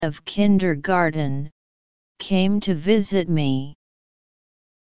of kindergarten, came to visit me.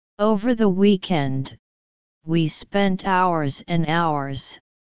 Over the weekend, we spent hours and hours,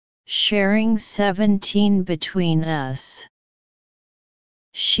 sharing 17 between us.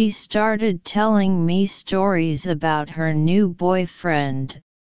 She started telling me stories about her new boyfriend,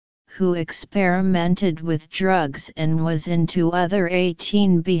 who experimented with drugs and was into other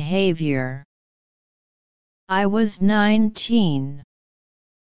 18 behavior. I was 19.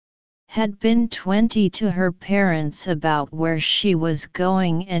 Had been 20 to her parents about where she was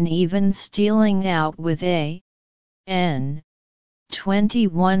going and even stealing out with a.n.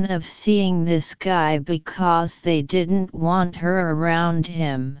 21 of seeing this guy because they didn't want her around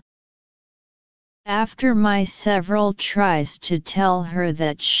him. After my several tries to tell her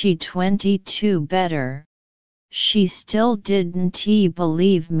that she 22 better, she still didn't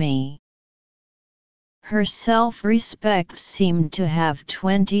believe me. Her self-respect seemed to have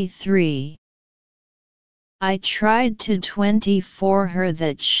 23. I tried to 24 her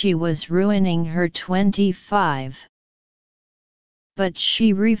that she was ruining her 25. But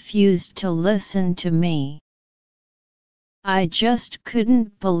she refused to listen to me. I just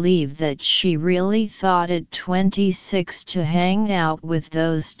couldn't believe that she really thought at 26 to hang out with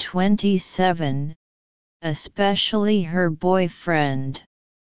those 27, especially her boyfriend.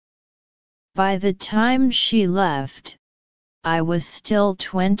 By the time she left, I was still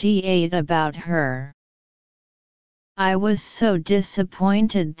 28 about her. I was so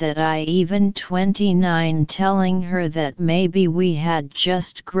disappointed that I even 29 telling her that maybe we had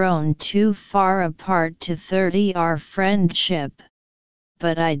just grown too far apart to 30 our friendship,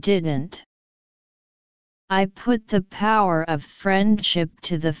 but I didn't. I put the power of friendship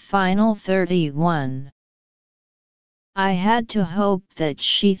to the final 31. I had to hope that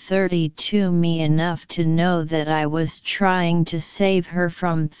she 32 me enough to know that I was trying to save her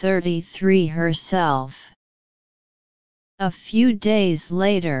from 33 herself. A few days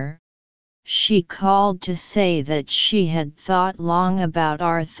later, she called to say that she had thought long about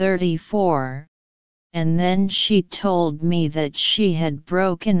our 34, and then she told me that she had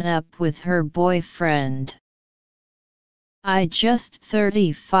broken up with her boyfriend. I just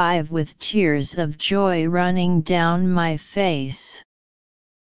 35 with tears of joy running down my face.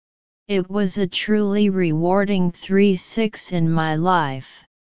 It was a truly rewarding 3-6 in my life.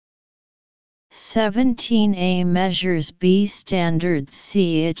 17A measures, B standards,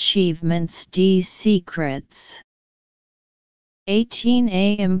 C achievements, D secrets.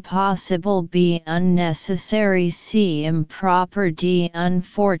 18A impossible, B unnecessary, C improper, D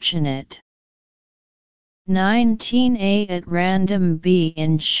unfortunate. 19A at random, B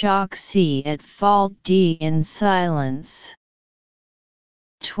in shock, C at fault, D in silence.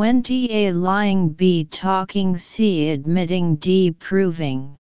 20A lying, B talking, C admitting, D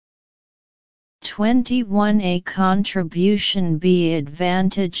proving. 21A contribution, B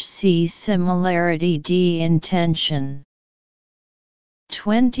advantage, C similarity, D intention.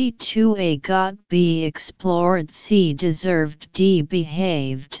 22A got, B explored, C deserved, D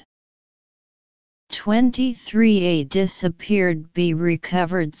behaved. 23A disappeared, B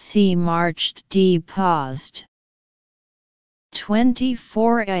recovered, C marched, D paused.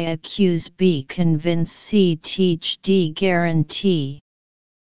 24A accuse, B convince, C teach, D guarantee.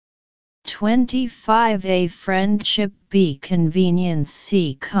 25A friendship, B convenience,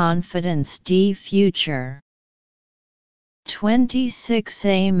 C confidence, D future.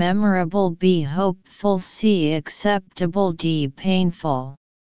 26A memorable, B hopeful, C acceptable, D painful.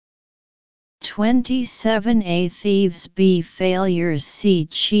 27A thieves, B failures, C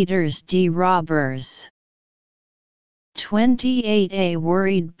cheaters, D robbers. 28A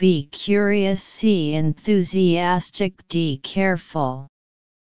worried, B curious, C enthusiastic, D careful.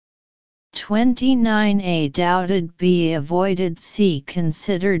 29A doubted, B avoided, C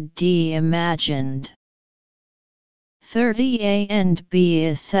considered, D imagined. 30A and B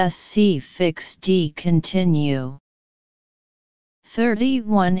assess, C fix, D continue.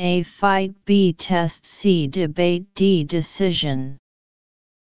 31A fight, B test, C debate, D decision.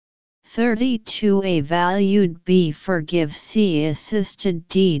 32A valued, B forgive, C assisted,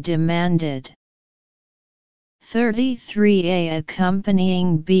 D demanded. 33A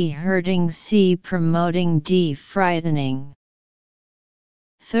accompanying, B hurting, C promoting, D frightening.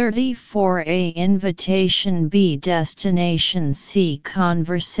 34A invitation, B destination, C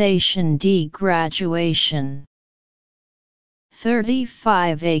conversation, D graduation.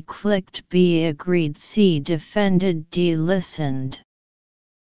 35A clicked, B agreed, C defended, D listened.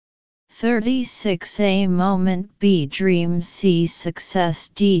 36A moment, B dream, C success,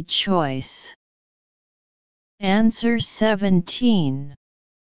 D choice. Answer 17.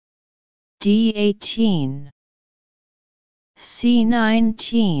 D18,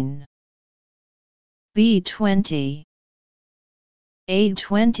 C19, B20,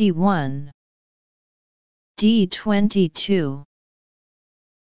 A21, D22,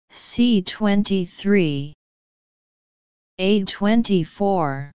 C23,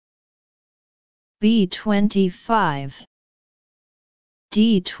 A24, B25,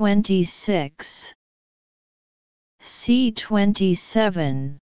 D26,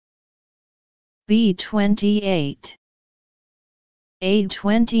 C27, B28,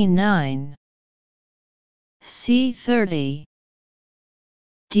 A29, C30,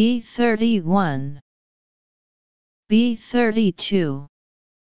 D31, B32,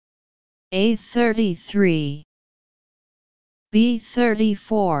 A33,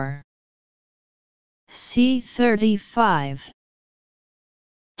 B34, C35,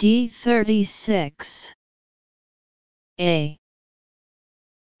 D36. A.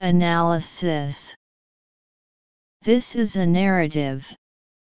 Analysis. This is a narrative.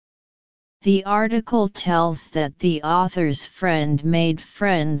 The article tells that the author's friend made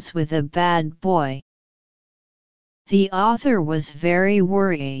friends with a bad boy. The author was very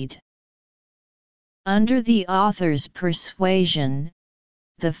worried. Under the author's persuasion,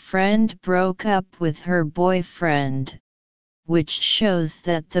 the friend broke up with her boyfriend, which shows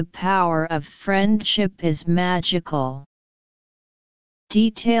that the power of friendship is magical.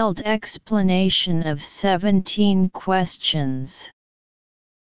 Detailed explanation of 17 questions.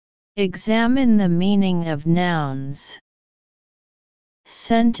 Examine the meaning of nouns.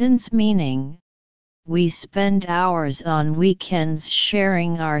 Sentence meaning: we spend hours on weekends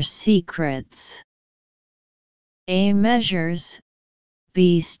sharing our secrets. A. Measures,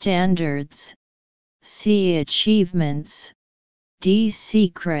 B. Standards, C. Achievements, D.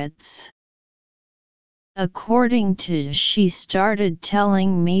 Secrets. According to she started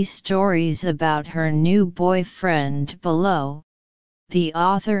telling me stories about her new boyfriend below. The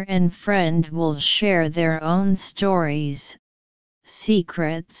author and friend will share their own stories,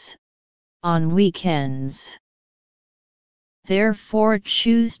 secrets, on weekends. Therefore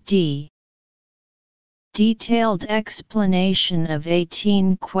choose D. Detailed explanation of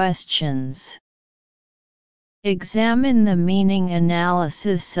 18 questions. Examine the meaning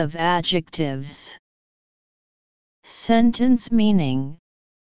analysis of adjectives. Sentence meaning: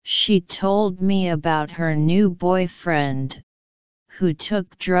 she told me about her new boyfriend, who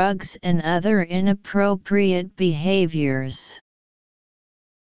took drugs and other inappropriate behaviors.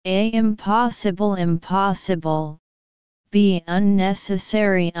 A. Impossible impossible, B.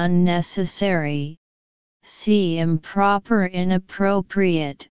 Unnecessary unnecessary, C. Improper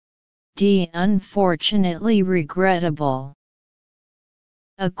inappropriate, D. Unfortunately regrettable.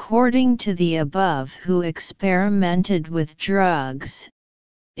 According to the above, who experimented with drugs,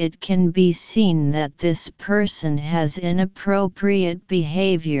 it can be seen that this person has inappropriate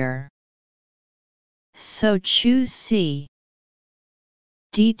behavior. So choose C.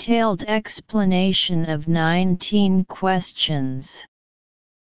 Detailed explanation of 19 questions.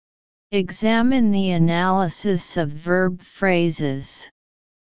 Examine the analysis of verb phrases.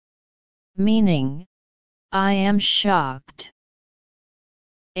 Meaning: I am shocked.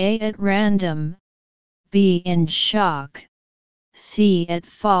 A. At random, B. In shock, C. At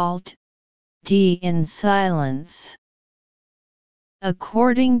fault, D. In silence.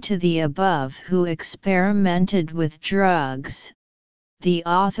 According to the above, who experimented with drugs, the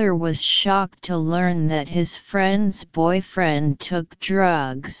author was shocked to learn that his friend's boyfriend took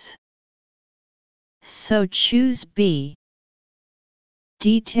drugs. So choose B.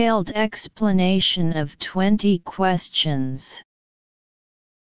 Detailed explanation of 20 questions.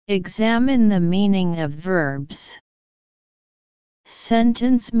 Examine the meaning of verbs.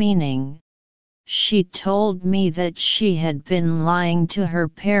 Sentence meaning: she told me that she had been lying to her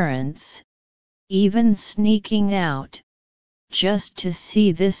parents, even sneaking out, just to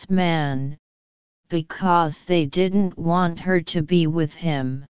see this man, because they didn't want her to be with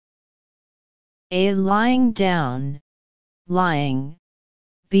him. A. Lying down, lying,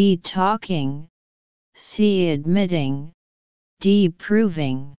 B. Talking, C. Admitting, D.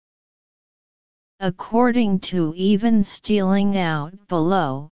 Proving. According to even stealing out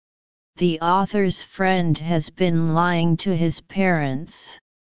below, the author's friend has been lying to his parents.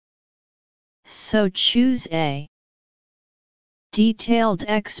 So choose A. Detailed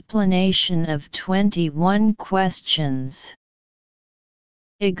explanation of 21 questions.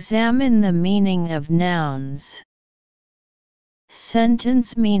 Examine the meaning of nouns.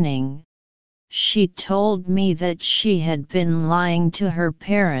 Sentence meaning: she told me that she had been lying to her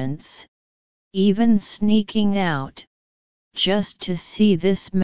parents, even sneaking out, just to see this man.